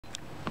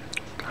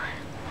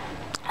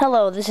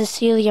Hello, this is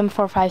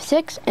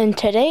Celium456, and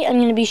today I'm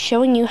going to be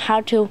showing you how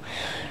to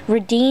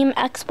redeem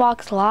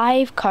Xbox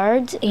Live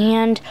cards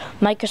and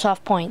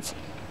Microsoft points.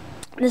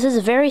 This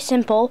is very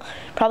simple,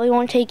 probably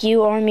won't take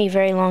you or me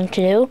very long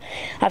to do.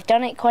 I've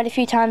done it quite a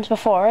few times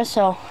before,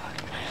 so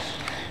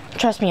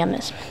trust me on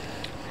this.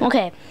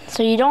 Okay,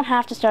 so you don't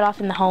have to start off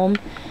in the home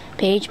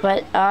page,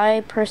 but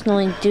I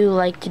personally do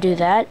like to do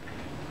that.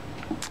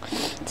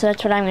 So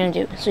that's what I'm going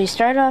to do. So you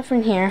start off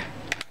from here,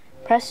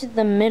 press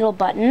the middle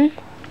button,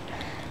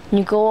 and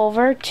you go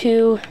over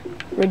to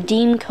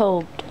redeem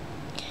code.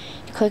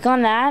 You click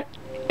on that,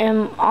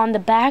 and on the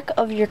back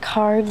of your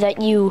card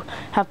that you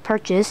have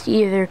purchased,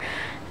 either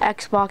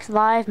Xbox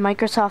Live,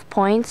 Microsoft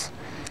points,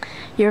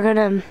 you're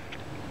gonna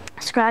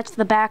scratch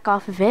the back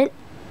off of it,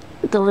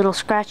 the little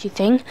scratchy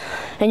thing,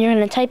 and you're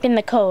gonna type in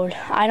the code.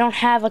 I don't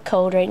have a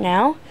code right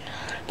now,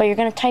 but you're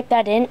gonna type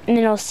that in, and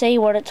it'll say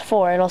what it's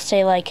for. It'll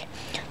say like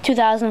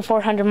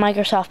 2,400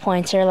 Microsoft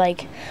points, or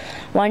like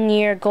 1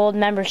 year gold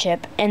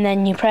membership, and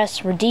then you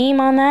press redeem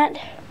on that,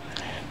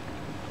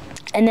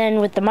 and then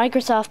with the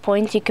Microsoft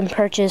points you can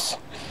purchase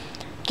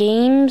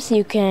games,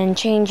 you can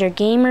change your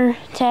gamer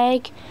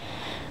tag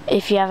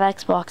if you have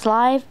Xbox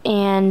Live,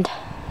 and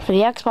for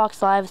the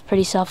Xbox Live it's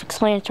pretty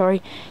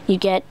self-explanatory. You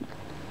get,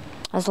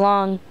 as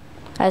long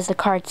as the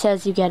card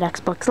says, you get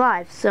Xbox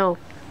Live. So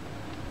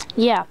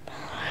yeah,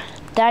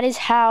 that is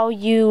how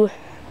you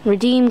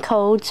redeem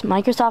codes,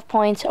 Microsoft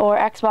points, or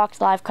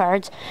Xbox Live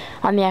cards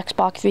on the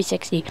Xbox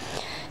 360.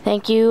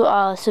 Thank you.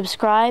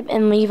 Subscribe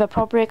and leave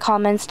appropriate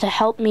comments to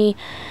help me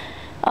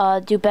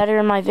do better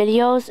in my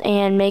videos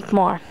and make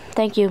more.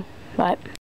 Thank you. Bye.